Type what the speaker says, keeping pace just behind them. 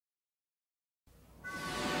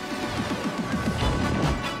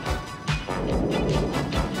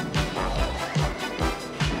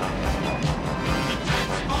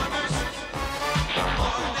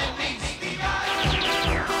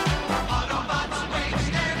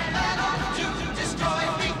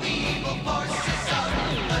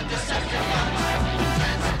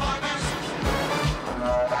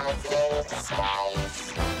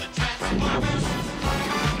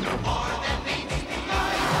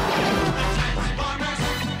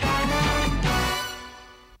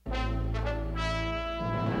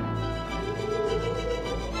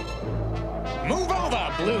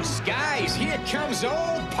boys, here comes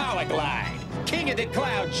old Powerglide. King of the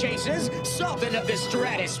cloud chasers, sultan of the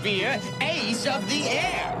stratosphere, ace of the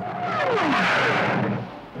air.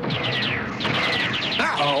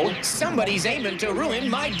 Uh-oh, somebody's aiming to ruin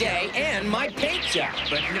my day and my paint job.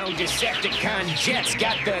 But no Decepticon jets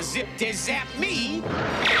got the zip to zap me.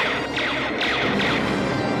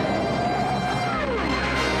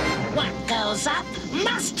 What goes up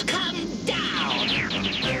must come down.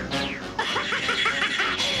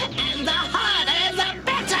 And the harder, the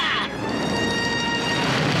better.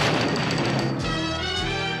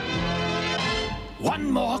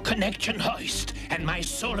 One more connection hoist, and my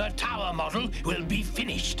solar tower model will be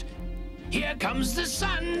finished. Here comes the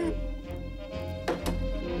sun.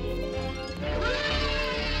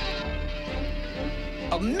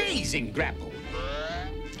 Amazing, Grapple.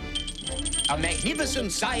 A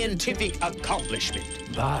magnificent scientific accomplishment.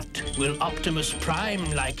 But will Optimus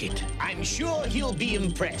Prime like it? I'm sure he'll be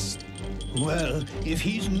impressed. Well, if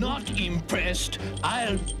he's not impressed,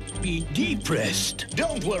 I'll be depressed.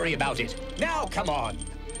 Don't worry about it. Now, come on.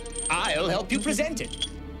 I'll help you present it.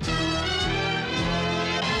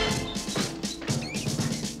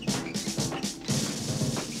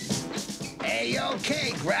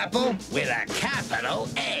 A-OK, Grapple, with a capital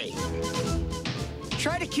A.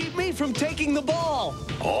 Try to keep me from taking the ball.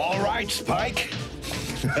 All right, Spike.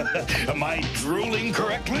 Am I drooling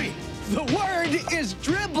correctly? The word is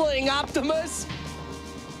dribbling, Optimus.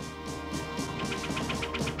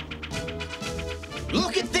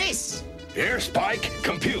 Look at this. Here, Spike.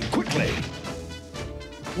 Compute quickly.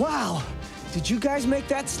 Wow. Did you guys make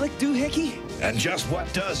that slick doohickey? And just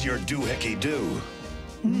what does your doohickey do?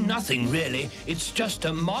 Nothing really. It's just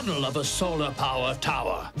a model of a solar power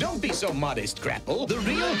tower. Don't be so modest, Grapple. The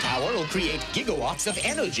real tower will create gigawatts of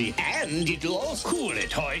energy, and it'll also... Cool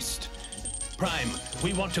it, Hoist. Prime,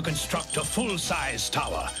 we want to construct a full-size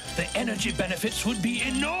tower. The energy benefits would be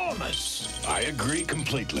enormous. I agree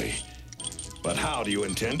completely. But how do you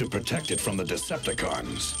intend to protect it from the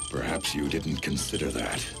Decepticons? Perhaps you didn't consider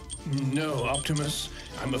that. No, Optimus.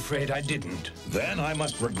 I'm afraid I didn't. Then I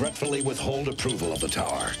must regretfully withhold approval of the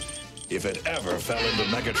tower. If it ever fell into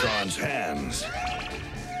Megatron's hands.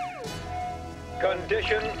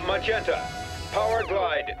 Condition Magenta. Power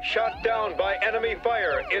glide shot down by enemy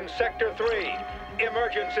fire in Sector 3.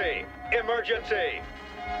 Emergency! Emergency!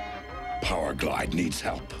 Power glide needs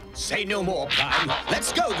help. Say no more, Prime.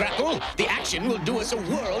 Let's go, Grapple. The action will do us a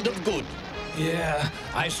world of good. Yeah,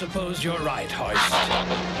 I suppose you're right, Hoist.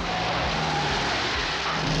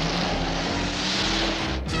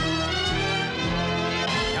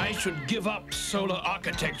 I should give up solar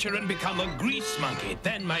architecture and become a grease monkey.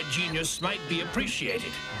 Then my genius might be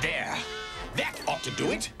appreciated. There. That ought to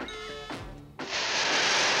do it.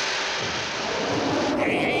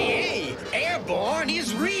 Hey, hey, hey! Airborne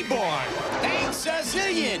is reborn. Thanks a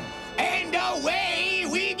zillion. And away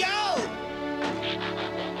we go!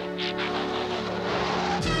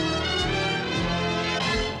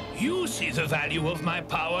 You see the value of my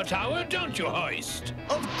power tower, don't you, Hoist?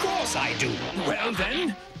 Of course I do. Well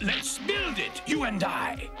then, let's build it, you and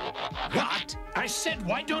I. What? I said,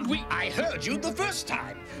 why don't we... I heard you the first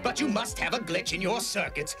time, but you must have a glitch in your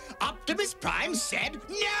circuits. Optimus Prime said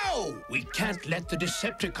no! We can't let the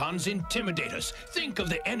Decepticons intimidate us. Think of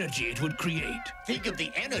the energy it would create. Think of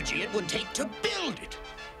the energy it would take to build it.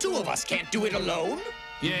 Two of us can't do it alone.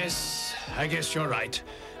 Yes, I guess you're right.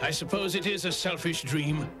 I suppose it is a selfish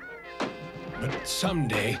dream. But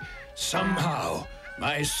someday, somehow,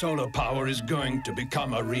 my solar power is going to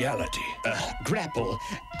become a reality. Grapple,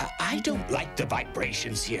 I don't like the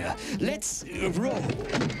vibrations here. Let's roll.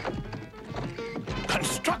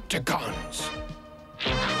 Constructicons!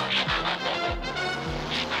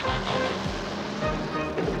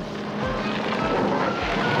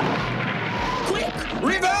 Quick,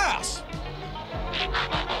 reverse!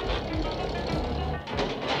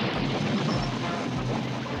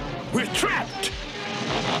 We're trapped!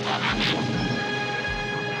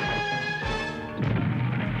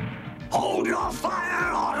 Hold your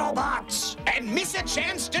fire, Autobots! And miss a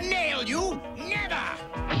chance to nail you? Never!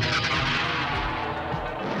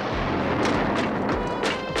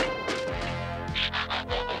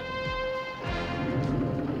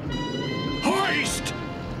 Hoist!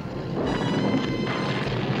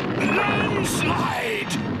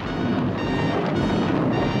 Landslide!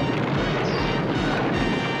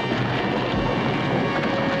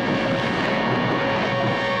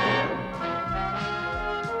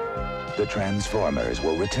 The Transformers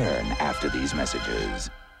will return after these messages.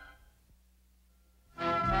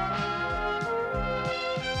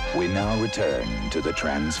 We now return to the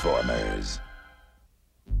Transformers.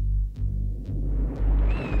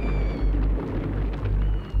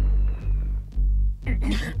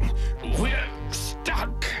 We're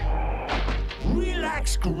stuck.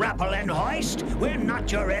 Relax, Grapple and Hoist. We're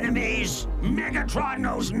not your enemies. Megatron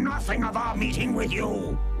knows nothing of our meeting with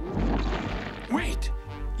you. Wait.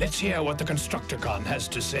 Let's hear what the Constructicon has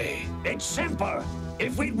to say. It's simple.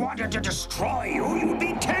 If we wanted to destroy you, you'd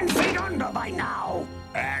be 10 feet under by now.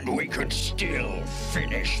 And we could still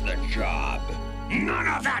finish the job. None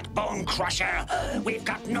of that, Bone Crusher. We've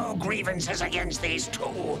got no grievances against these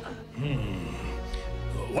two.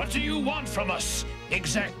 What do you want from us,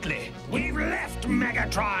 exactly? We've left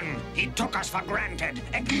Megatron. He took us for granted,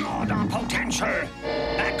 ignored our potential.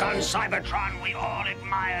 Back on Cybertron, we all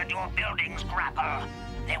admired your buildings, Grapple.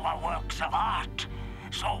 They were works of art.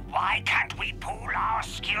 So why can't we pool our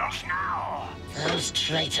skills now? Those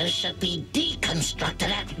traitors should be deconstructed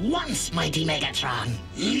at once, mighty Megatron.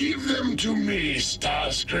 Leave them to me,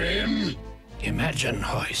 Starscream. Imagine,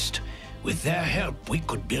 Hoist. With their help, we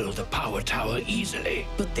could build a power tower easily.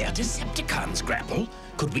 But they're Decepticons, Grapple.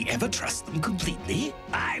 Could we ever trust them completely?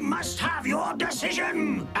 I must have your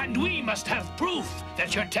decision. And we must have proof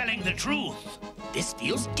that you're telling the truth. This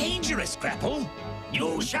feels dangerous, Grapple.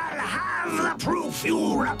 You shall have the proof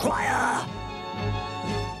you require.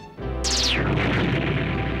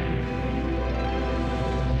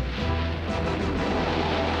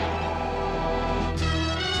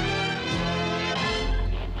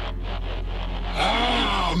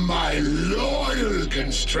 Ah, my loyal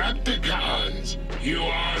Constructicons. You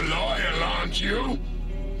are loyal, aren't you?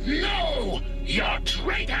 No, you're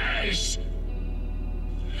traitors!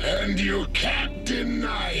 And you can't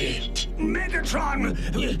deny it. Megatron,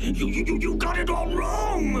 you got it all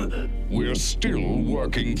wrong. We're still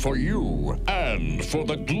working for you, and for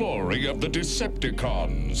the glory of the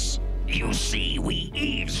Decepticons. You see, we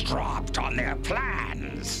eavesdropped on their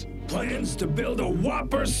plans. Plans to build a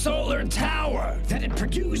whopper solar tower that'd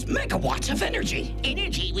produce megawatts of energy.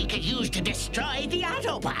 Energy we could use to destroy the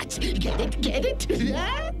Autobots. Get it? Get it?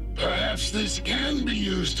 Huh? Perhaps this can be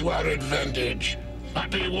used to our advantage. But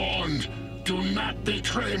be warned, do not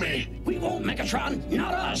betray me. We won't, Megatron,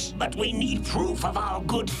 not us. But we need proof of our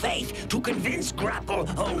good faith to convince Grapple,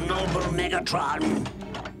 oh noble Megatron.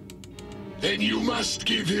 Then you must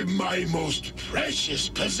give him my most precious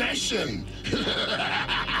possession.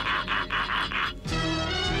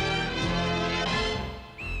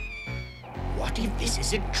 What if this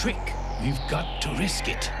is a trick? We've got to risk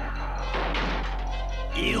it.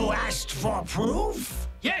 You asked for proof?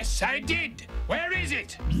 Yes, I did. Where is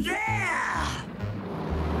it? There!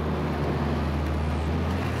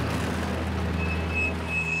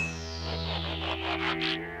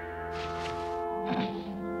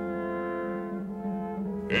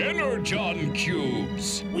 Energon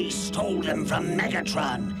cubes. We stole them from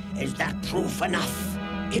Megatron. Is that proof enough?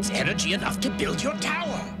 It's energy enough to build your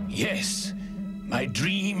tower. Yes. My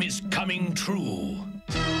dream is coming true.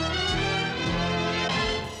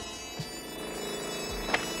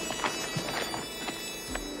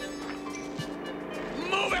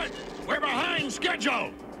 Move it! We're behind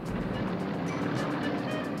schedule!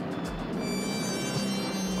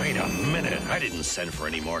 Wait a minute. I didn't send for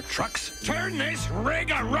any more trucks. Turn this rig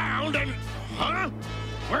around and... Huh?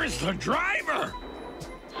 Where's the driver?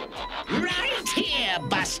 Right here,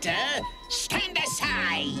 Buster. Stand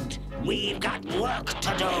aside. We've got work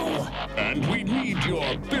to do. And we need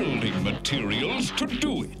your building materials to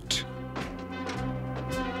do it.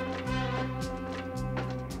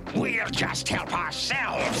 We'll just help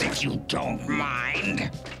ourselves if you don't mind.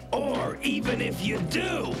 Or even if you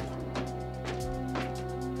do.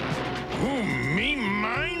 Me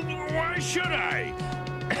mind? Why should I?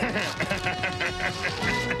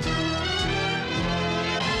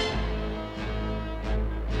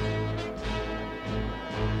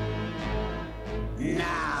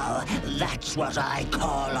 Now, that's what I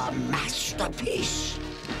call a masterpiece.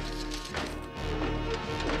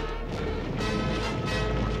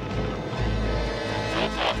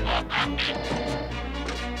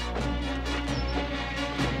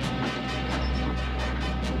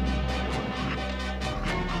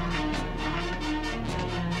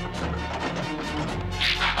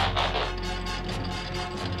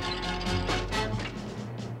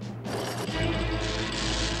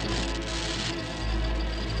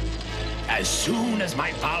 As soon as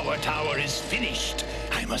my power tower is finished,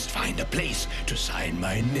 I must find a place to sign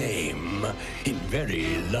my name in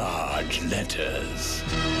very large letters.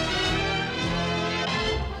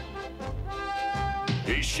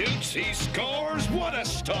 He shoots, he scores, what a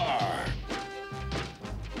star!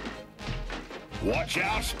 Watch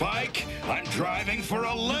out, Spike! I'm driving for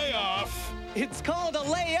a layoff! It's called a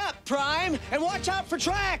layup, Prime, and watch out for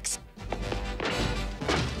tracks!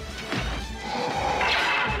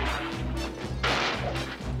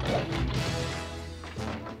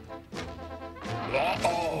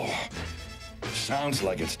 Sounds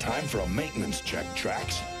like it's time for a maintenance check,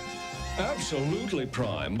 Trax. Absolutely,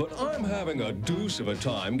 Prime, but I'm having a deuce of a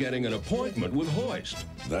time getting an appointment with Hoist.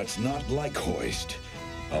 That's not like Hoist.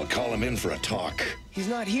 I'll call him in for a talk. He's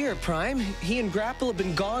not here, Prime. He and Grapple have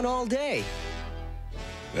been gone all day.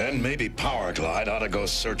 Then maybe Power Glide ought to go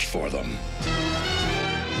search for them.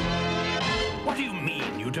 What do you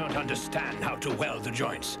mean you don't understand how to weld the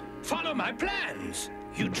joints? Follow my plans.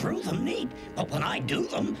 You drew them neat, but when I do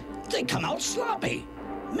them, they come out sloppy.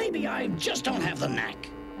 Maybe I just don't have the knack.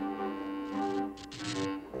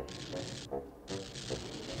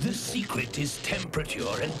 The secret is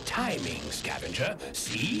temperature and timing, Scavenger.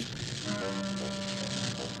 See?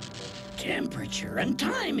 Temperature and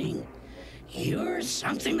timing. You're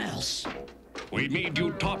something else. We need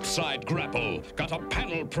you topside, Grapple. Got a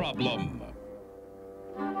panel problem.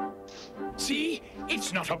 See?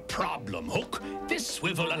 It's not a problem, Hook. This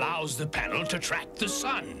swivel allows the panel to track the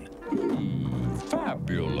sun.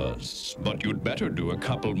 Fabulous. But you'd better do a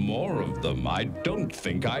couple more of them. I don't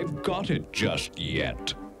think I've got it just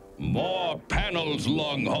yet. More panels,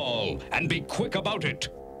 Long Haul, and be quick about it.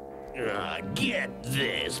 Get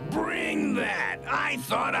this, bring that. I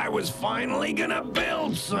thought I was finally gonna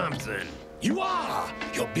build something. You are!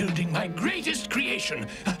 You're building my greatest creation.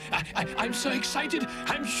 I'm so excited,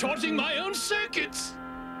 I'm shorting my own circuits.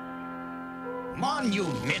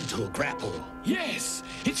 Monumental, Grapple. Yes,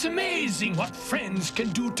 it's amazing what friends can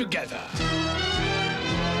do together.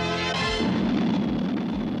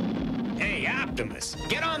 Hey, Optimus,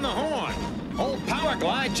 get on the horn. Old Power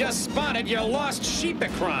Glide just spotted your lost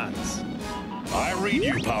Schematics. I read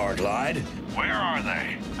you, Power Glide. Where are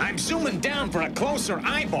they? I'm zooming down for a closer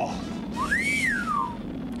eyeball.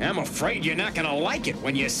 I'm afraid you're not gonna like it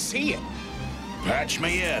when you see it. Patch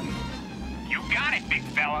me in. You got it, big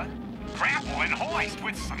fella. Grapple and Hoist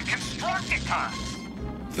with some Constructicons.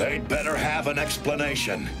 They'd better have an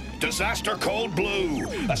explanation. Disaster Code Blue.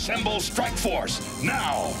 Assemble Strike Force,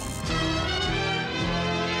 now!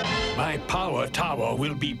 My power tower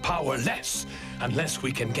will be powerless unless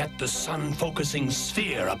we can get the sun-focusing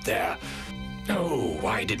sphere up there. Oh,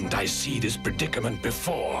 why didn't I see this predicament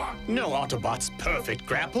before? No Autobot's perfect,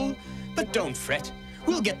 Grapple. But don't fret.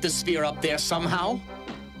 We'll get the sphere up there somehow.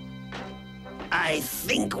 I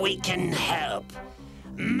think we can help.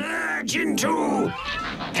 Merge into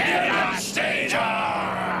Devastator!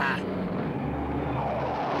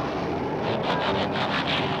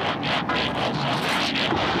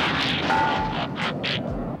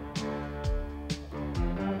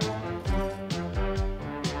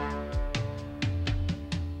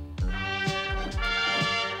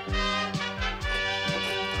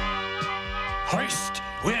 Hoist,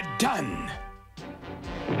 we're done.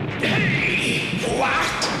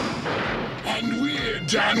 What? And we're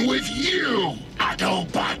done with you,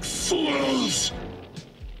 Autobot fools!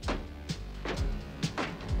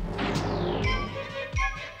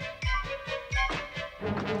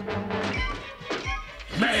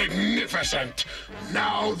 Magnificent!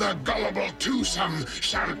 Now the gullible twosome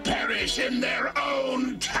shall perish in their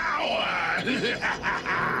own tower!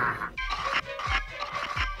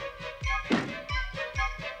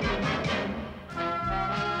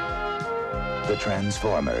 The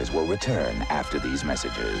Transformers will return after these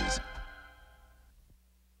messages.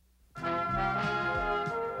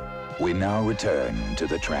 We now return to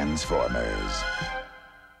the Transformers.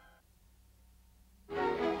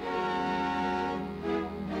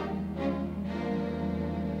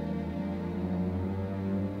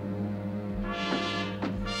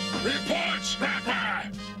 Report,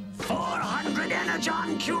 Snapper! 400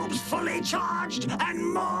 Energon cubes fully charged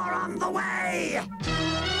and more on the way!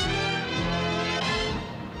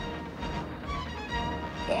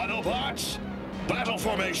 Autobots, battle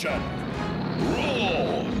formation!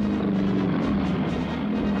 Roll!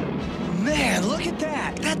 Man, look at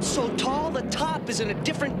that! That's so tall, the top is in a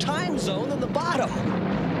different time zone than the bottom.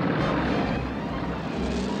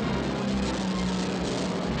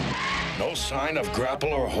 No sign of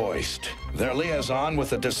Grapple or Hoist. Their liaison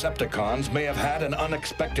with the Decepticons may have had an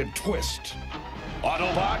unexpected twist.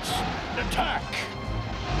 Autobots, attack!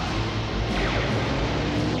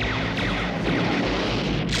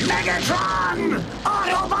 Megatron!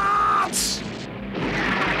 Autobots!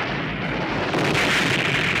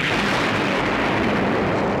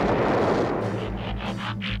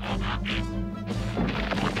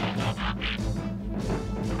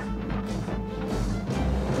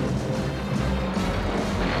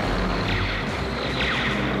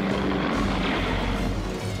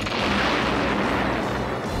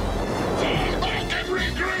 Fall back and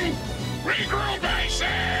regroup! Regroup, I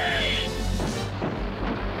say!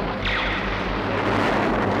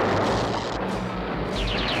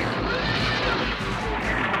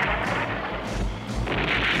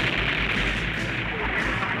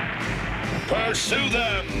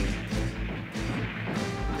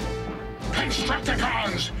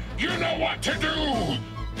 Constructicons! You know what to do!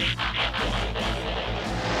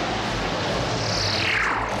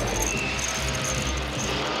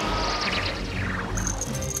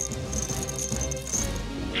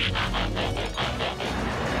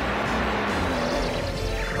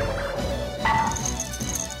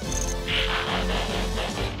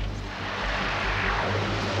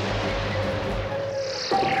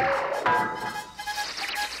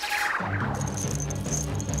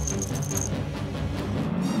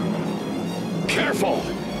 Careful!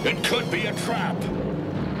 It could be a trap!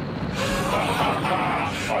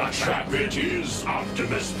 A trap it is,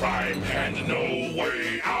 Optimus Prime, and no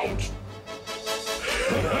way out!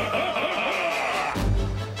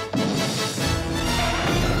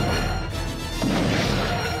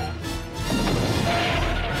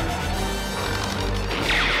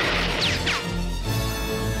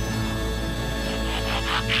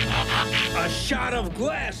 A shot of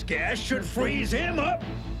glass gas should freeze him up.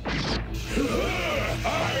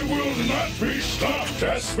 I will not be stopped,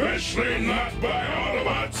 especially not by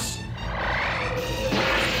Autobots!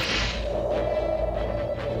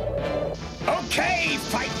 Okay,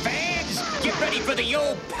 fight fans! Get ready for the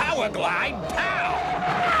old power glide, pow!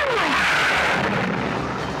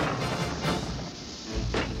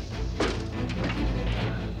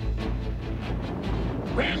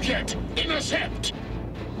 Ramjet, intercept!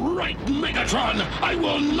 Right, Megatron! I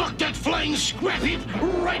will knock that flying scrap heap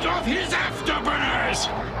right off his afterburners!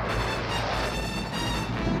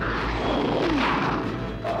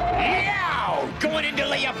 Yow! Going in to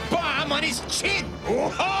lay a bomb on his chin!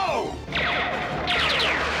 Whoa!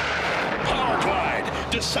 Power glide!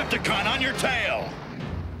 Decepticon on your tail!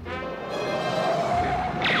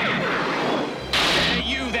 Better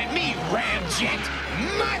you than me, Ramjet!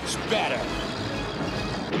 Much better!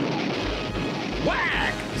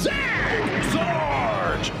 Whack! Zag!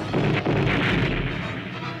 Zorge!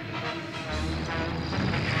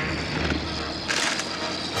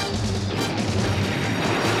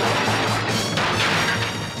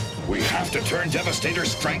 We have to turn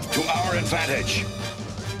Devastator's strength to our advantage.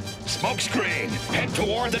 Smokescreen, head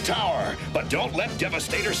toward the tower, but don't let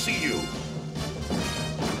Devastator see you.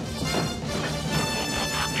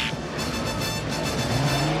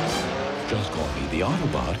 Just call me the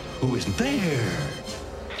Autobot who isn't there.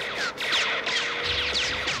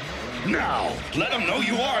 Now, let them know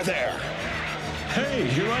you are there. Hey,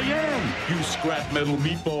 here I am, you scrap metal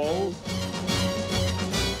meatball.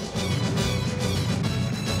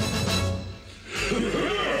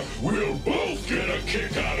 We'll both get a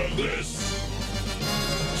kick out of this!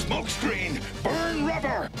 Smokescreen, burn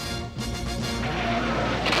rubber!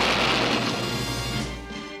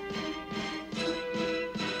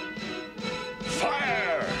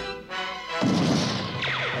 Fire!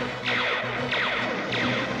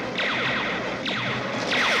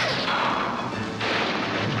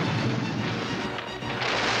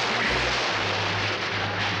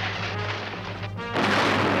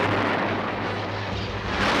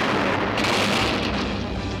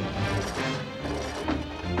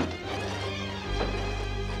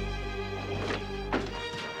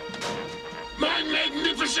 My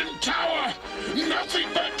magnificent tower! Nothing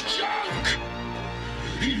but junk!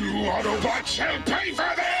 You Autobots shall pay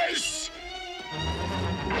for this!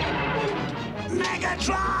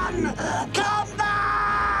 Megatron! Come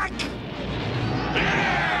back!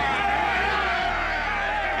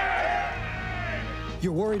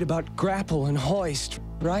 You're worried about Grapple and Hoist,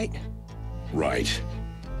 right? Right.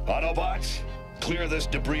 Autobots, clear this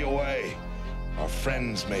debris away. Our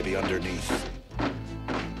friends may be underneath.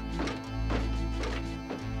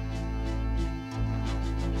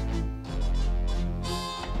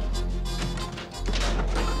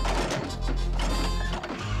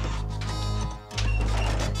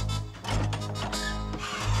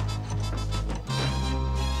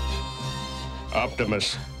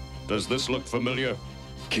 Optimus, does this look familiar?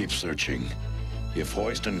 Keep searching. If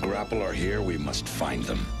Hoist and Grapple are here, we must find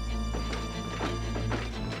them.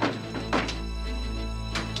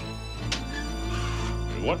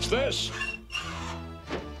 What's this?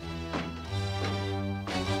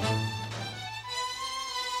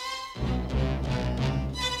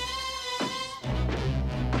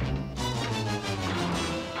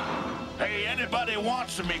 Hey, anybody want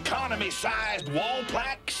some economy-sized wall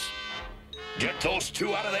plaques? Get those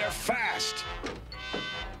two out of there fast!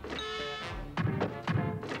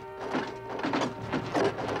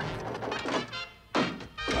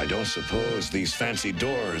 I don't suppose these fancy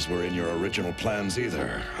doors were in your original plans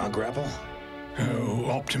either, huh, Grapple? Oh,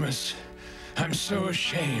 Optimus, I'm so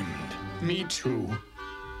ashamed. Me too.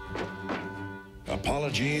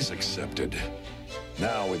 Apologies accepted.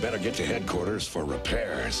 Now we better get to headquarters for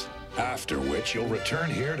repairs. After which you'll return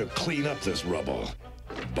here to clean up this rubble.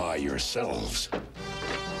 By yourselves.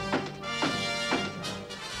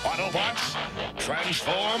 Autobots,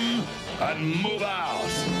 transform and move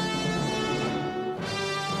out!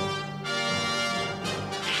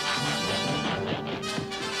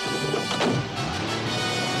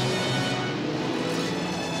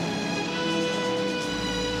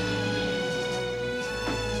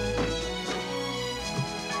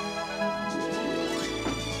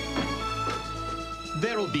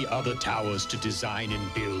 There'll be other towers to design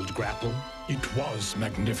and build, Grapple. It was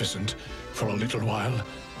magnificent for a little while,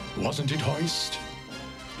 wasn't it, Hoist?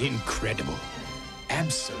 Incredible.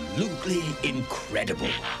 Absolutely incredible.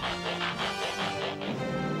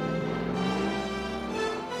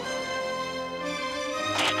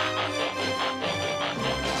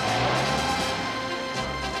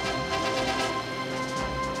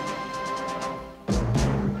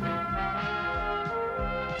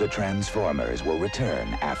 The Transformers will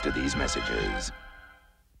return after these messages.